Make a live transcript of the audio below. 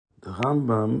The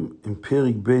Rambam in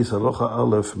Perik Beis Halacha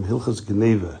Aleph from Hilchas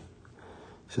Geneva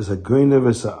says a goy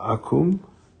neves akum.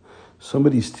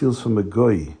 Somebody steals from a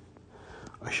goy.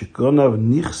 Ashikonav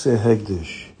nichse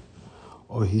hegdish,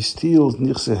 or he steals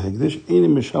nichse hegdish. Any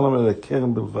mishalam el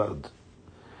keren bilvad.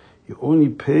 He only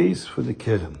pays for the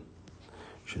keren.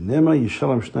 Shenema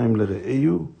yishalam shnaim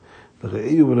lere'eyu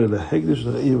v'le hegdish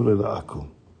lere'eyu v'le akum.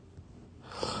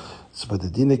 So by the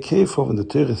dina kefil, when the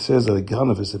Torah says that a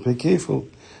ganav is to pay kefil,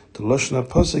 the lashon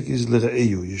pasuk is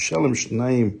lere'eyu. Yishalam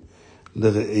shnaim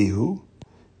lere'eyu.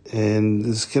 And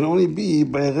this can only be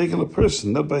by a regular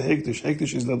person, not by hekdesh.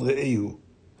 Hekdesh is not re'ehu.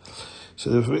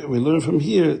 So we learn from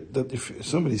here that if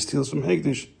somebody steals from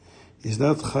hekdesh, he's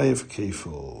not chayev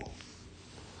kefil.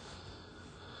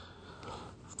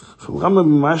 From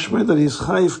Rambam mashma that he's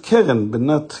chayev keren, but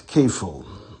not kefil.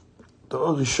 The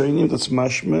Rishonim, that's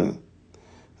mashma,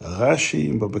 Rashi,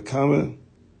 and Baba Kama,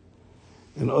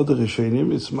 and other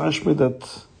Rishonim, it's mashma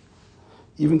that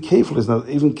even kefil is not,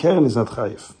 even keren is not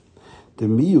chayev. The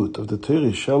miyut of the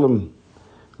Torah Shalom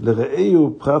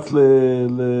lere'eyu prat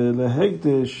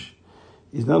lehegdish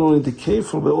is not only the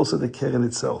kefil but also the keren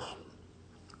itself.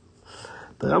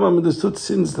 The Rambam understood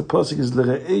since the pasuk is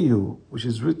lere'eyu, which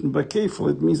is written by kefil,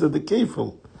 it means that the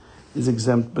kefil is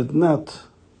exempt but not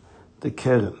the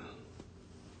keren.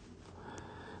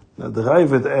 Now the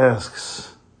Raavad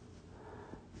asks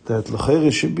that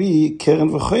l'chayre should be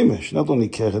keren v'chomesh, not only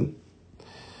keren.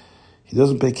 He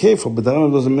doesn't pay kefil, but the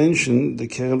Rambam doesn't mention the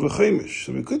keren v'chomesh.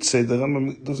 So we could say the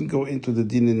Rambam doesn't go into the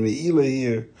din in meila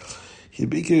here. He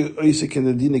bike oisik in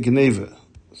the din in geneva.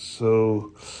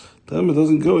 So the Rambam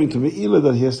doesn't go into meila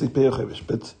that he has to pay a chomesh.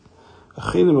 But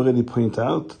Achinim already point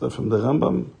out that from the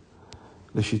Rambam,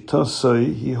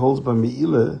 l'shitasoi, he holds by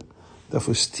meila that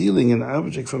for stealing an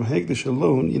object from hegdish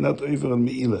alone, you're not over on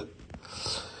meila.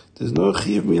 There's no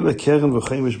chiv meila keren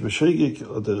v'chomesh b'shegik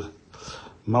or the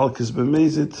malchus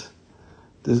b'mezit.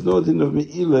 There's no din of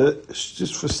me'ila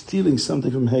just for stealing something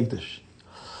from hegdish.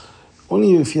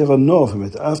 Only if you have a no from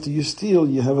it. After you steal,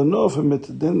 you have a no from it,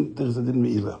 then there's a din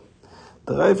me'ila.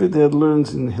 The Raavad had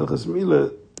learns in Hilchas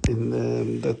Meila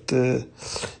that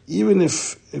even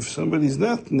if somebody's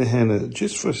not nehena,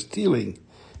 just for stealing,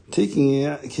 taking it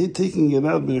out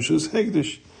b'reshus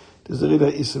hegdish, there's a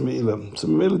reda isa me'ila. So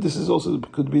me'ila, this is also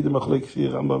could be the machlek for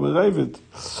Rambam and Raavad.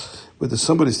 Whether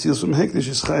somebody steals from hekdesh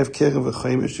is chayev keren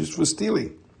v'chomesh just for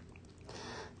stealing.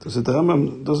 So the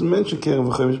Rambam doesn't mention keren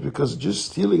v'chomesh because just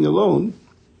stealing alone,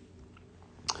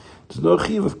 there's no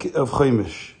chiv of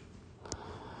chomesh.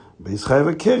 But he's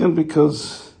chayev keren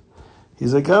because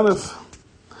he's a ganav.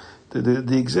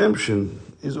 The exemption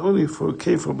is only for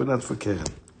kefir but not for keren.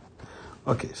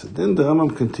 Okay, so then the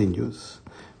Rambam continues.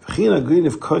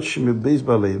 Somebody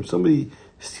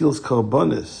steals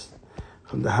karbonis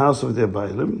from the house of their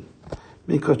bailim.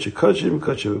 But it's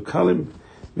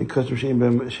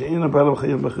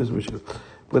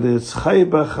chayiv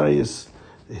b'chayis,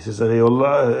 he says a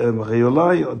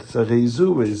reyolai, or it's a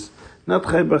reizu, is not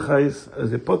chayiv b'chayis,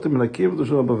 as a potem lakiv, the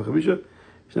shalom b'chamisha,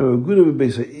 shnei v'gudu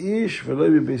b'beis ha'ish,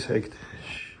 v'loi b'beis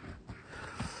ha'ekdesh.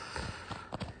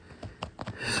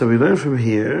 So we learn from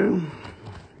here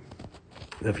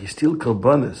that if you steal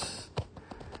karbonis,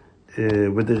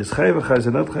 whether it's chayiv b'chayis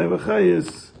or not chayiv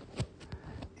b'chayis,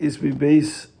 is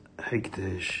base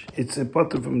hekdesh. It's a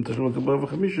pattern from Tashma Kabbalah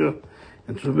v'chamisha,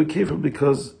 and to be careful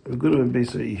because we're going to be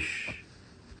base ish.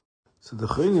 So the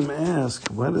Chayim ask,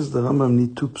 why does the Rambam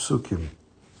need two psukim?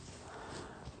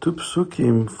 Two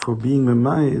psukim for being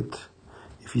memayit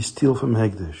if you steal from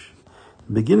hekdesh.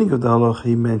 The beginning of the halach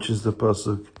he mentions the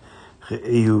pasuk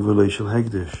Re'eyu v'lo shel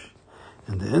hekdesh,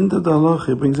 and the end of the halach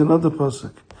he brings another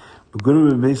pasuk. We're going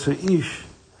to be base ish,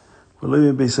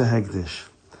 v'lo base hekdesh.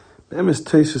 The Emes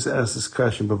Tosfos asked this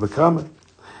question, Baba Kama,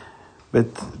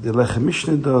 but the Lechem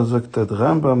Mishnah does that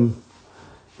Rambam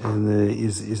and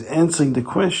is answering the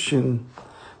question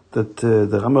that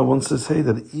the Rambam wants to say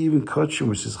that even kachim,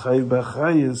 which is chayiv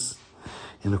b'chayis,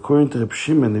 and according to Reb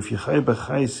Shimon, if you chayiv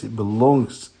b'chayis, it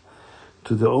belongs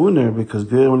to the owner because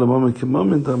gerem l'mamen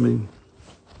k'mamen damim.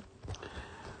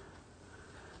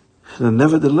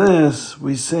 Nevertheless,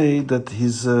 we say that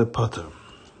he's potter.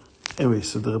 Anyway,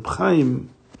 so the Reb Chaim.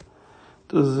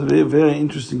 There was a very, very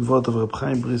interesting word of Reb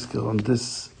Chaim Brisker on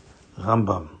this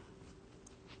Rambam.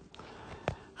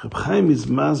 Reb Chaim is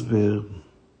masber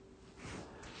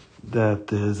that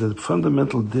there is a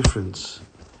fundamental difference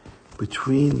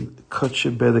between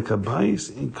Kodshe Bedek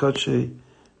Habayis and Kodshe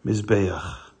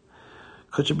Mizbeach.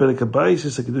 Kodshe Bedek Habayis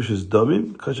is a Kedushas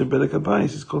Domim, Kodshe Bedek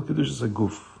Habayis is called Kedushas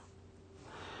Aguf.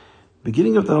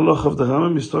 Beginning of the halach of the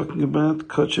Rambam is talking about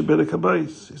Kodshe Bedek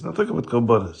Habayis. He's not talking about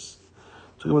Karbonis.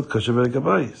 Talking about kosher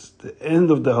v'gabayis. The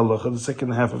end of the halacha, the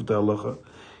second half of the halacha,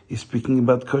 is speaking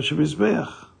about kosher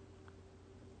mizbeach.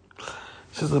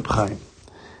 Says Reb Chaim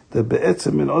that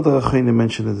be'etzem and other achayim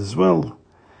mention it as well,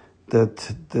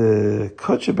 that the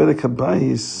kosher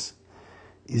v'gabayis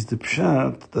is the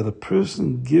pshat that a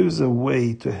person gives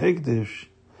away to hekdesh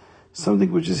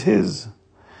something which is his.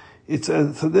 It's a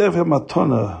tadev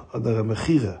matona or the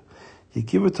mechira. You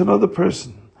give it to another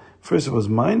person. First it was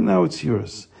mine, now it's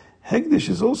yours. Hekdesh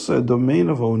is also a domain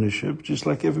of ownership, just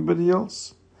like everybody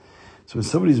else. So when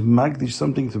somebody's magdish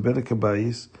something to Bedek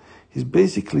Habayis, he's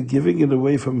basically giving it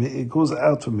away from, it goes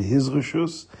out from his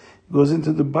rishus, it goes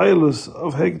into the bailus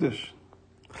of Hekdesh.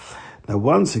 Now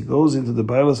once it goes into the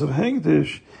bailus of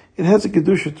Hekdesh, it has a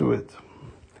kedusha to it.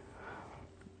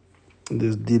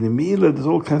 There's dinim ila, there's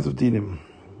all kinds of dinim.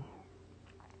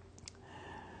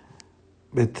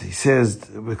 But he says,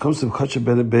 when it comes to kosher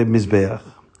mizbeach,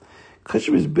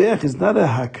 kosher mizbeach is not a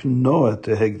haknoah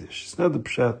to hekdesh. It's not the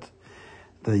pshat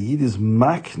that Yid is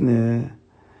makne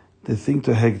the thing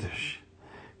to hekdesh.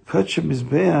 Kosher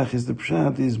mizbeach is the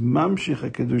pshat is mamshich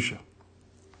hakedusha.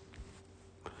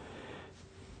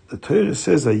 The Torah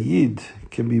says a Yid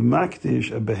can be makdish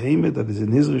a behemoth that is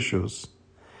in his rishus,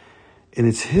 and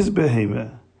it's his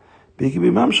behemoth, but he can be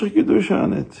mamshich kedusha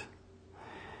on it.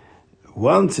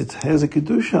 Once it has a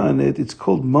kedusha on it, it's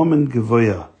called momen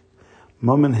gevoya,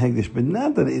 momen hekdesh, but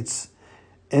not that it's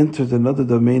entered another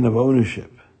domain of ownership.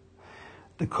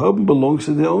 The korban belongs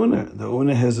to the owner. The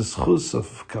owner has a schus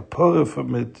of kapora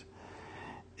from it.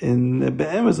 And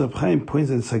Be'emes Reb Chaim points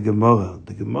out it's a Gemara.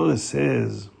 The Gemara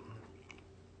says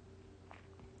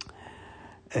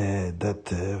that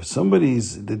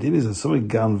the din is that somebody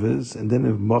ganves, and then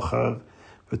if mochar,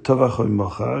 v'tovachoy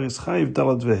mochar, is chayiv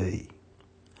dalat v'hei.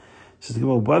 So the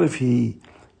Gemara, what if he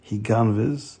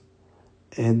ganves,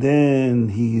 and then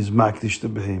he's makdish the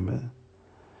behemoth,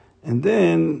 and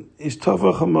then is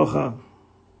tovach mochar?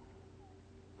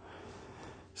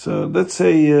 So let's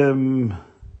say he was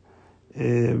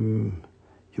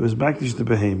makdish the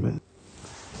behemoth,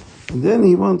 and then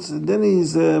he's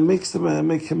makes a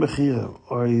mechira,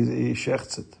 or he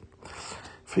shechts it.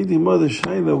 Fridi mother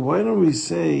Shaila, why don't we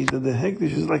say that the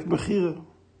hekdesh is like mechira?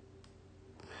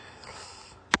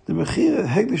 The mechira,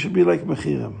 hekdesh should be like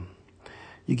mechira.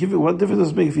 You give it, what difference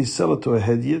does it make if you sell it to a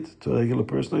hedyot, to a regular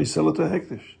person, or you sell it to a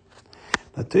hekdesh?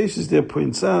 Now Tesis there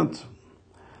points out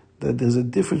that there's a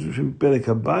difference between Bedek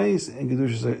Habayis and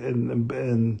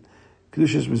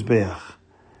Kedushas Mizbeach.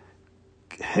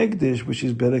 Hekdesh, which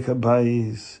is Bedek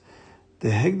Habayis, the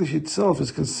Hekdesh itself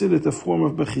is considered a form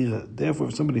of Bechira. Therefore,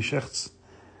 if somebody shechts,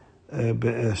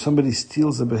 somebody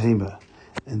steals a behemoth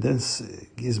and then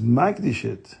is Magdish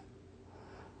it,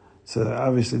 so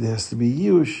obviously there has to be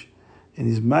Yush, and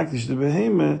he's Magdish the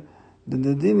behemoth, then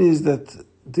the din is that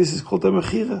this is called a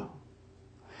Mechira.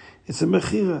 It's a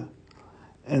Mechira.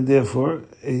 And therefore,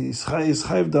 it's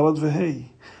chayiv dalat v'hei.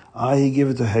 He gave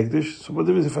it to Hekdesh. So what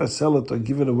difference if I sell it or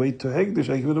give it away to Hekdesh?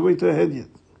 I give it away to a hedyot.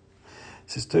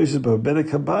 Says Toshis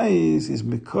Bedek Habayis is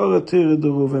mikora teira de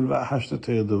Ruven v'ahashta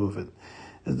teira de Ruven.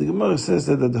 As the Gemara says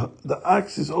that the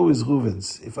ox is always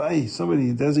Ruven's. If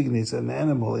somebody designates an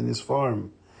animal in his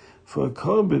farm for a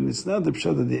korban, it's not the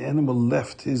pshat that the animal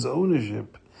left his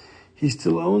ownership. He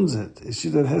still owns it. It's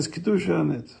just that it has kedusha on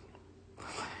it.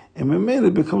 And Memele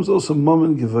it becomes also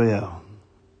momen gevaya.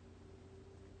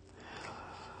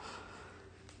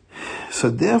 So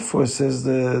therefore, says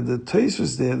the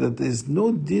Tosfos there, that there's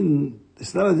no din,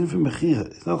 it's not a din for mechira.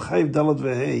 It's not chayiv dalat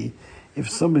v'hei if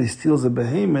somebody steals a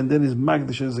behemoth and then is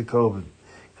magdish as a korban.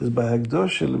 Because by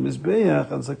hagdosha lemizbeach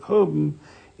as a korban,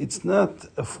 it's not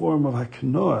a form of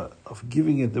haknoah, of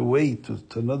giving it away to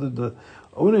another the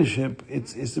ownership.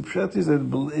 It's the pshat is that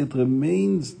it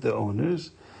remains the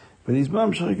owner's, but he's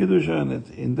mamshach kedusha on it,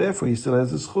 and therefore he still has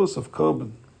the schus of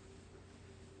korban.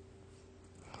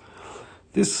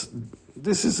 This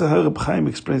is how Reb Chaim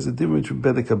explains the difference between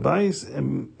Bedek Habayis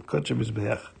and Kosher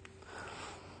Mizbeach.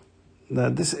 Now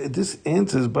this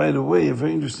answers, by the way, a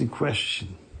very interesting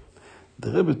question.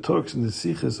 The Rebbe talks in the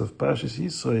Sichos of Parshas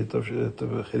Yisro of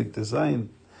Chelik Tezayin.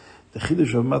 The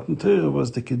Chiddush of Matan Torah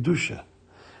was the kedusha,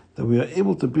 that we are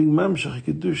able to bring mamshach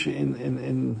kedusha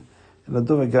in a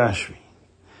Dova Gashmi.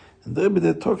 And the Rebbe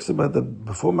there talks about that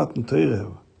before Matan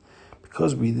Torah,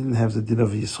 because we didn't have the din of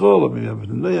Yisrael, or we have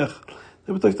the Noach,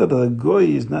 the Rebbe talks about that a goy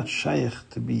is not shaykh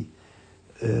to be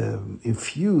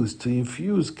infuse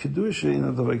Kedusha in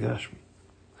a Dova Gashmi.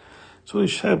 So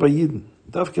it's shaykh by Yidden.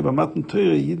 Davke by Matan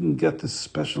Torah, Yidden get this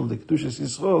special, the Kedushas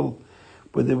Yisrael,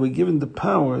 where they were given the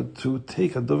power to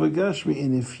take a Dova Gashmi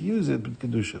and infuse it with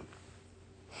Kedusha.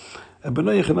 And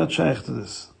B'noach are not shaykh to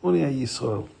this, only a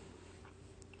Yisrael.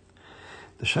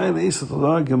 The Shaila is that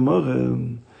the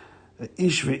Gemara,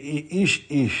 ish,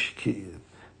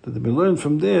 that we learn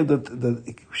from there that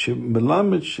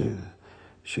melamed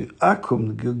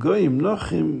she'akum goyim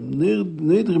nochim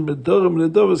nidrim bedorim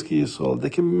ledovas ki Yisrael.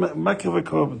 They can makriv a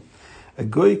korban. A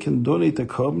goy can donate a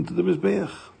korban to the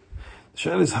mizbeach. The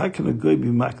shaila is, how can a goy be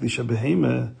makdish a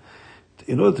behema?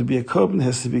 In order to be a korban,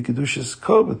 has to be kedushas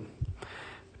korban.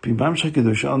 Be mamshach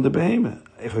kedusha on the behema.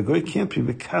 If a goy can't be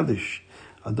mekadosh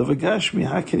on the v'gashmi,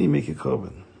 how can he make a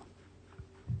korban?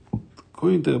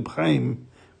 According to Reb Chaim,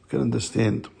 we can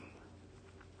understand.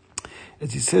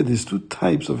 As he said, there's two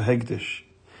types of hekdesh.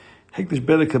 Hekdesh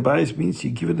Belek Habayis means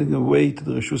you give it away to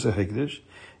the Reshus HaHekdesh.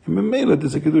 And Memela,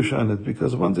 there's a Kedusha on it,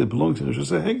 because once it belongs to the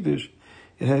Reshus HaHekdesh,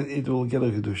 it will get a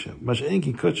Kedusha.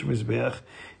 Masha'enki Kotsh Mizbeach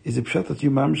is a pshat that you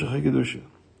mamshach a Kedusha.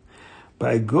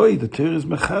 By a goy, the Torah is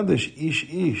Mechadesh,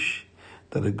 ish,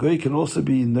 that a goy can also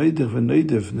be Noidev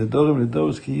v'Noidev, Nedorim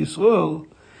Nedoros Ki Yisrael,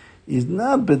 is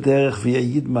not Bederech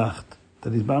v'ya Yidmacht,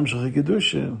 that is mamshach a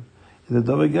Kedusha, in the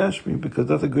Dova Gashmi, because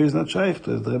that a goy is not shaykh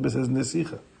to, as the Rebbe says in the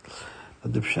Sikha.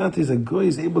 But the pshat is a goy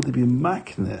is able to be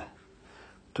makne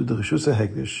to the Reshus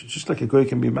HaHekdesh, just like a goy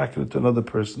can be makne to another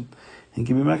person, and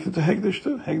can be makne to Hekdesh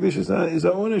too. Hekdesh is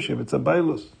a ownership, it's a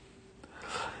bailus.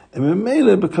 And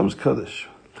Memele becomes Kaddish.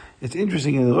 It's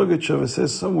interesting, in the Rogatchover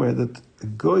says somewhere that a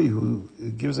goy who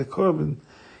gives a korban,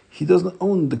 he doesn't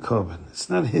own the korban. It's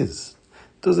not his.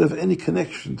 It doesn't have any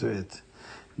connection to it.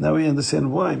 Now we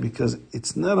understand why, because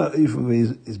it's not it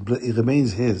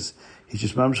remains his. He's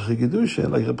just mamshach gedusha,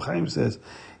 like Reb Chaim says.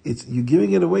 You're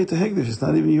giving it away to Hekdesh. It's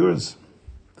not even yours.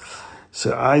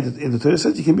 So in the Torah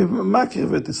says you can be makir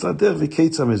of it. It's not there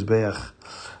v'keitza mizbeach,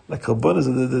 like korbanos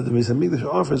the Beis Hamikdash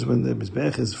offers when the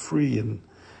mizbeach is free and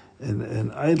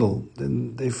idle.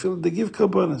 Then they give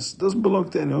korbanos. It doesn't belong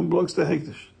to anyone. It belongs to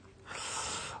Hekdesh.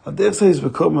 And there says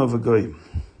v'kom of a goyim.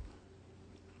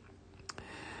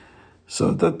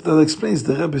 So that explains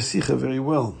the Rebbe Sikha very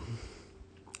well.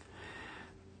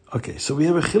 Okay, so we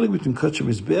have a chiluk between Kotsh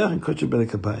Mizbeach and Kotsh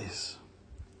Belek Habayis.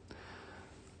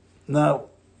 Now,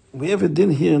 we have a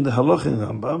din here in the Halach in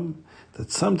Rambam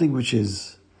that something which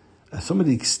is,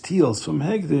 somebody steals from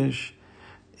Hekdesh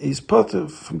is potter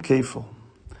from Kefil.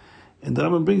 And the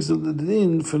Rambam brings the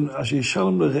din from Asher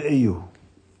Yishalem L'Re'eyu.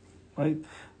 Right?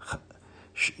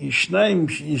 Shnaim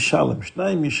Yishalem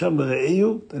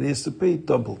L'Re'eyu, that he has to pay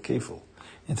double Kefil.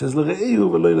 It says L'Re'eyu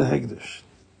v'lo L'Hekdesh.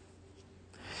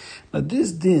 Now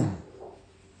this din,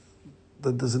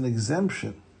 that there's an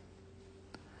exemption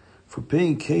for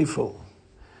paying kefil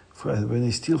for when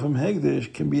they steal from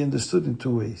Hekdesh, can be understood in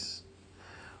two ways.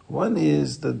 One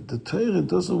is that the Torah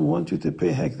doesn't want you to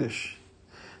pay Hekdesh.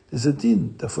 There's a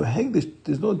din that for Hekdesh,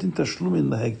 there's no din tashlumim in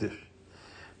the Hekdesh.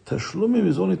 Tashlumim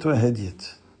is only to a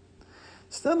hedyet.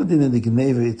 It's not a din in the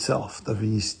Geneva itself, that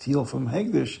when you steal from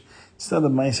Hekdesh, it's not a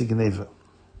ma'aseh Geneva.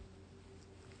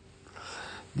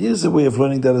 There's a way of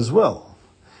learning that as well.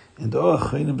 In the Orach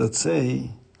Chainim that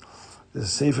say, there's a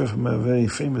sefer from a very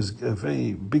famous, a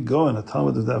very big Gaon, a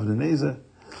Talmud of Avnei Nezer.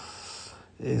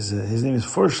 His name is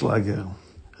Forschlager.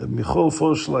 Michal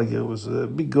Forschlager was a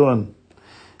big Gaon.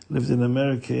 Lived in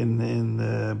America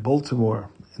in Baltimore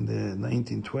in the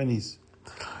 1920s.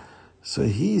 So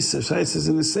he says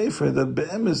in the sefer that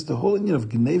be'emes, the whole Indian of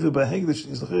Gneva by Hekdesh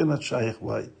is not shaykh.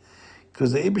 Why?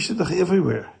 Because the Eibush is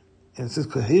everywhere. And it says,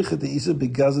 Koheicha de Isa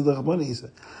begaza de Rabbani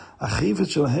Isa. Achivit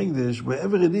shel Hekdesh,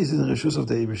 wherever it is in the Reshus of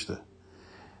the Eibishter.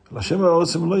 Lashem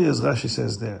ha'otzim lo, as Rashi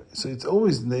says there. So it's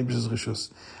always in the Eibishter's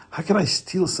Reshus. How can I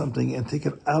steal something and take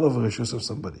it out of a Reshus of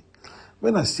somebody?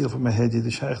 When I steal from a head, the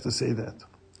Shaykh to say that.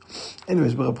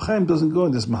 Anyways, but Reb Chaim doesn't go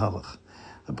in this mahalach.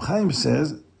 Reb Chaim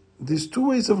says, there's two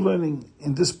ways of learning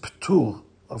in this p'tur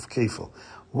of Kefil.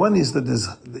 One is that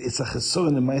it's a chesor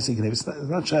in the ma'aseh Gneva. It's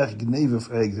not Shaykh Gneva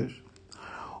for Hekdesh.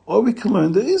 Or we can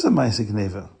learn there is a ma'aseh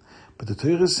Gneva. But the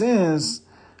Torah says,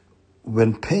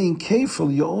 when paying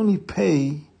kefil, you only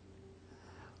pay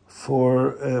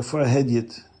for a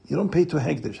hedyet. You don't pay to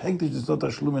Hekdesh. Hekdesh is not a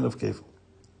shlumin of kefil.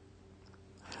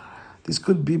 This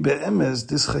could be be'emes,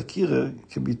 this chakira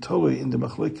can be totally in the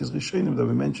machlokes rishonim that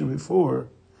we mentioned before,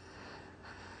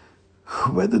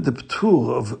 whether the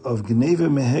p'tur of Gneva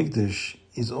mehekdesh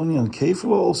is only on kefil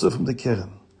or also from the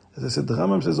keren. As I said, the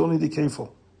Rambam says only the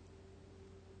kefil.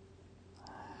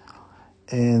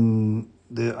 And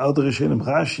the other Rishonim,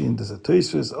 Rashi, and there's a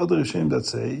Tosfos, other Rishonim that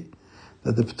say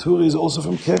that the P'tur is also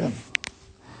from Keren.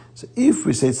 So if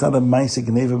we say it's not a ma'aseh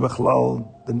Gneva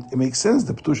B'chlal, then it makes sense,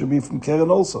 the P'tur should be from Keren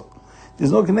also.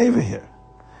 There's no Gneva here.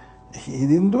 He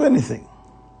didn't do anything.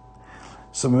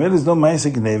 So when there's no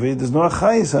ma'aseh Gneva, there's no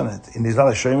achayis on it. And he's not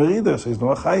a shomer either, so there's no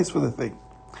achayis for the thing.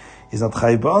 He's not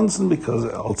chay b'onsen because,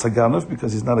 al tzaganav,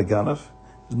 because he's not a ganav.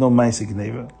 There's no Maisa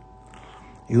Gneva.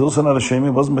 He's also not a Shem, he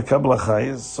wasn't Mekabel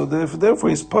HaChayes, so therefore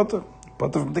he's Potter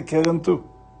from the Keren too.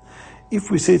 If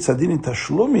we say it's Adin in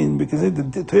Tashlumin, because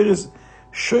the Torah is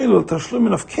Shoyl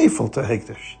Tashlumin of Kefel to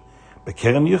Hekdesh. But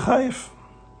Keren Yechayev.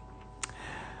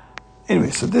 Anyway,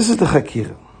 so this is the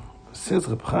Chakira. Says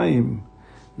Reb Chaim,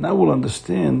 now we'll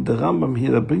understand the Rambam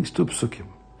here that brings two psukim.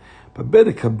 But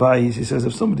Bedek HaBayis, he says,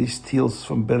 if somebody steals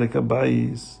from Bedek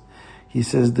HaBayis, he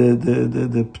says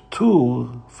the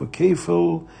Ptur for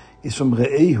Kefel is from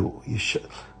Re'ehu.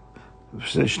 Yishalem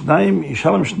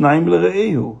Shnaim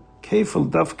LeRe'ehu. Kefel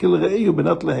Dafke LeRe'ehu, but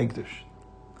not LeHekdesh.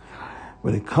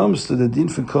 When it comes to the din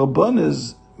for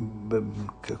Korbanos,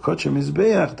 Kodesh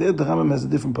Mizbeach, there the Rambam has a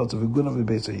different part of a Gun of a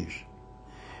Beis Haish.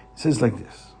 It says like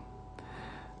this,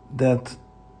 that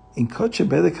in Kodesh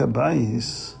Bedek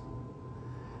HaBayis,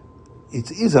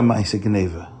 it is a Maisa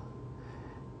Gneva.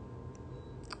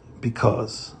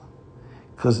 Because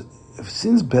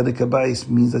since Bedek HaBayis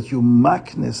means that you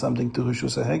makne something to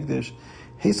Rishus HaHekdesh,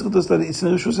 Hesach does that it's in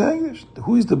Rishus HaHekdesh.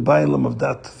 Who is the Bailam of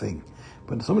that thing?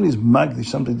 When somebody is magdish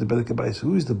something to Bedek HaBayis,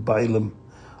 who is the Bailam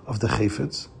of the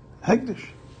Chayfetz? Hekdesh.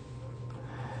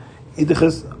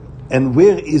 And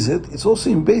where is it? It's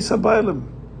also in Beis HaBailam.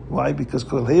 Why? Because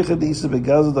Kol Heichad Isa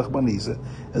Begaza Dachmanisa,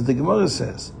 as the Gemara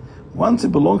says, once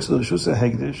it belongs to the Rishus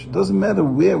HaHekdesh, it doesn't matter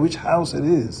which house it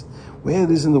is, where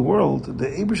it is in the world, the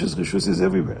Eibish's Rishus is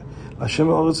everywhere. Hashem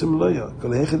Ha'oretz Imloya,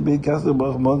 Kol Heichad Begaza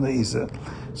Dachmanisa.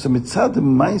 So mitzad the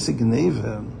Maisa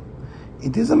Gneva,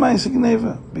 it is a Maisa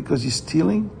Gneva, because you're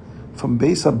stealing from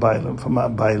Beis HaBailam, from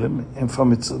HaBailam, and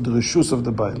from the Rishus of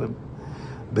the Bailam.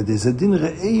 But there's a din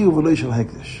Re'eyu v'lo shel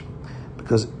Hekdesh.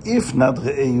 Because if not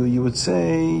Re'eyu, you would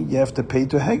say you have to pay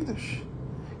to Hekdesh.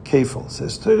 Kefel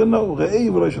says Torah, no,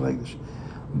 Re'eyu v'lo shel Hekdesh.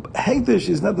 Hekdesh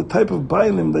is not the type of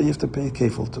Bailam that you have to pay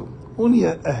Kefel to. Only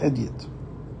a Hedyet.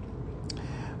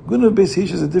 Gun of Beis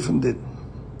Haish is a different din.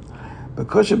 But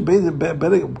Kodesh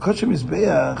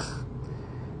Mizbeach,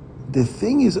 the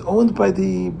thing is owned by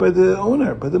the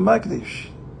owner, by the Makdish.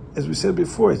 As we said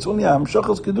before, it's only a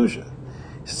Hamshachas Kedusha.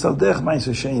 It's Saldech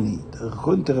Ma'aser Sheni.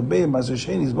 According to Rabbi, Ma'aser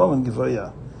Sheni is Momen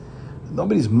Gevoya.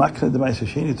 Nobody's makna the Ma'aser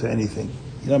Sheni to anything.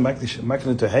 You know,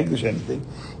 makna to Hekdesh anything.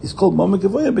 It's called Momen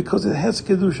Gevoya because it has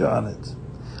Kedusha on it.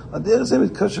 On the other side,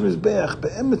 with Kodesh Mizbeach,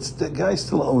 Be'emetz, the guy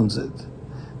still owns it.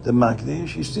 The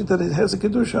Makdish, you see that it has a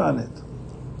Kedusha on it.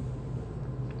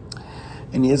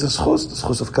 And he has a schus, the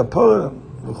schus of kapara,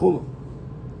 v'chulu.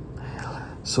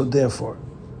 So therefore,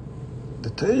 the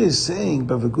Torah is saying,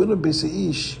 "Bavaguna Beis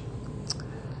Haish,"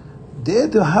 there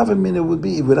the havamina would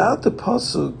be without the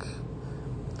pasuk.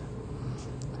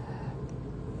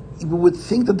 We would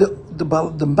think that the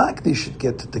Makdish should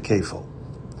get the kefil.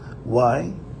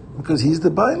 Why? Because he's the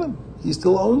bailam. He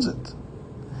still owns it.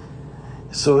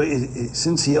 So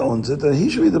since he owns it, then he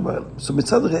should be the bailam. So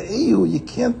mitzad re'eyu, you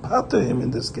can't pater him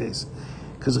in this case.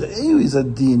 Because Re'eyu is a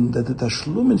din that the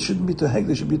Tashlumin shouldn't be to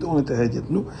Hekdesh, should be only to Hedyet.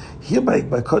 No, here by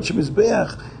Kodesh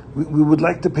Mizbeach, we would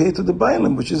like to pay it to the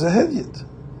Bailam, which is a Hedyet.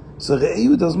 So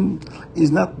Re'eyu is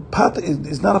not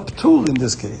a Ptur in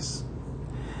this case.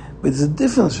 But it's a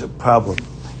different problem.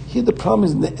 Here the problem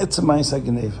is in the Etzemai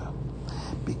Sageneva.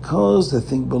 Because the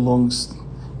thing belongs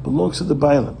to the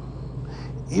Bailam.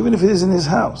 Even if it is in his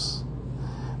house.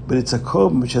 But it's a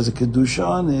korban which has a Kedusha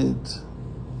on it.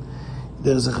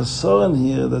 There's a chesaron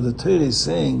here that the Torah is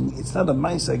saying it's not a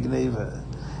Maisa Gneva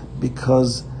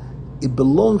because it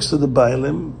belongs to the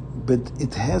Bailam, but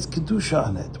it has Kedusha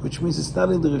on it, which means it's not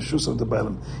in the Rishus of the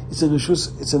Bailam. It's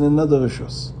in another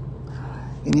Rishus.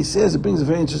 And he says, it brings a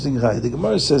very interesting raya. The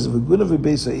Gemara says, "V'guna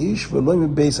v'beis ha'ish, v'lo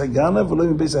v'beis ha'ganav, v'lo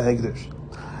v'beis ha'hekdesh."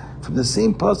 From the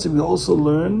same parts, we also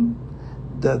learn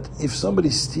that if somebody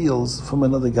steals from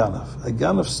another ganav, a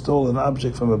ganav stole an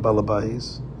object from a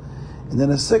balabais, and then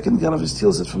a second ganav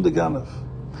steals it from the ganav.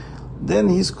 Then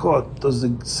he's caught. Does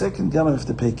the second ganav have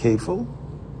to pay kefil?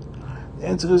 The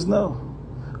answer is no.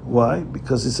 Why?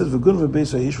 Because it says v'gun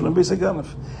v'beis ha'ish v'lo v'beis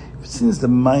ha'ganav. Since the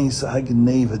Maisa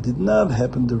Hagneva did not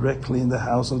happen directly in the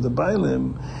house of the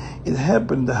Bailim, it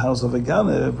happened in the house of a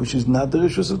ganav, which is not the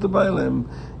rishus of the Bailim.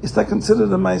 It's not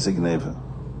considered a Maisa Hagneva.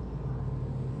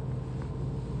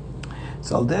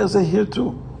 So there's a here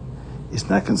too. It's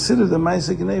not considered a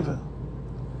Maisa Hagneva.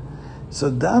 So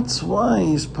that's why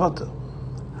he's potter.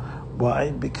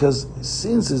 Why? Because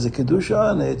since there's a Kedusha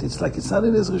on it, it's like it's not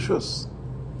in his Rishus.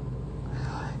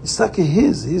 It's like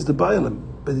he's the Bailim.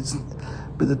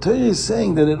 But the Torah is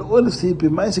saying that in order to be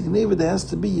Maisa Hagneva, there has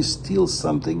to be you steal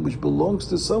something which belongs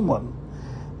to someone.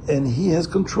 And he has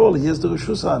control, he has the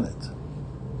Rishus on it.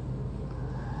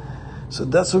 So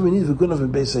that's what we need for Gun of a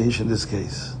Beis Haish in this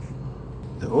case.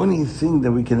 The only thing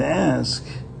that we can ask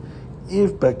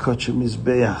if by Kodesh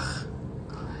Mizbeach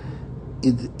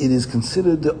it is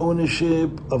considered the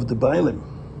ownership of the Bailim,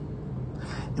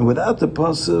 and without the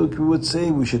pasuk we would say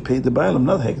we should pay the Bailim,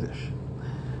 not Hekdesh.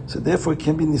 So therefore it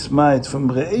can be nismait from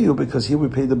Re'eu, because here we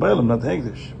pay the Bailim, not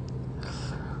Hekdesh.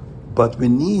 But we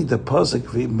need the pasuk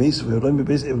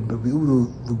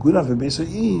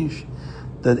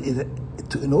that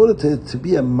in order to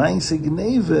be a Ma'aseh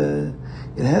Gneva,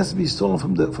 it has to be stolen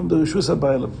from the Reshus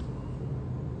HaBailim.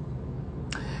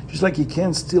 Just like you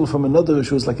can't steal from another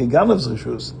Reshus, like a Ganav's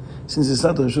Reshus, since it's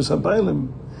not the Reshus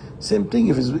HaBailim. Same thing,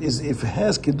 if it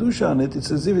has Kedusha on it, it's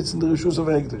as if it's in the Reshus of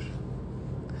Hekdesh.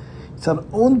 It's not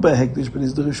owned by Hekdesh, but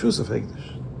it's the Reshus of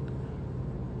Hekdesh.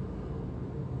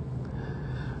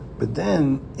 But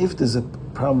then, if there's a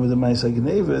problem with the Ma'aseh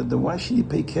Gneva, then why should he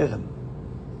pay Keren?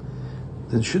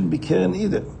 Then it shouldn't be Keren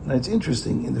either. Now it's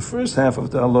interesting, in the first half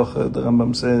of the halacha, the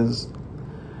Rambam says,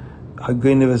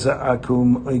 Hagoynev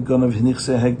za'akum, oigonav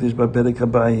hinichse Hekdesh ba'berek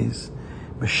habayis,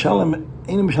 Meshalem,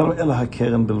 einu meshalem ela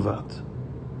ha-Keren bilvat.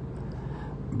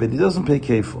 But he doesn't pay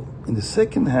kefil. In the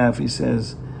second half, he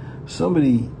says,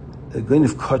 somebody, going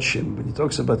of Kochim, when he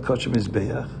talks about Kochim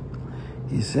Mizbeach,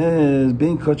 he says,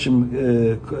 being Kochim,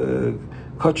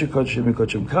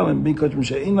 Kochim Kalim, being Kochim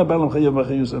she'ein ha'balam chayav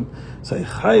b'chayusam, say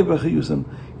chayav b'chayusam,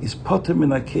 is potem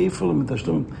min ha'kefil min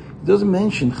tashlum. He doesn't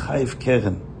mention chayav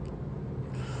keren.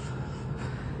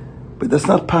 But that's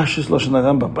not Pashas Lashon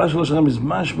HaRambam. Pashas Lashon HaRambam is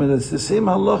mashma, that's the same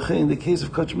halacha in the case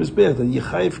of Kochim Mizbeach, that you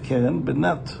chayav keren, but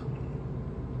not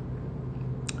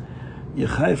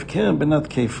Yechayev Keren but not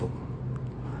Kefil.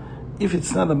 If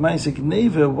it's not a Ma'aseh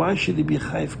Gneva, why should he be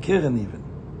Chayev Keren even?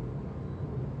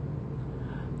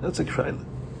 That's a Kreila.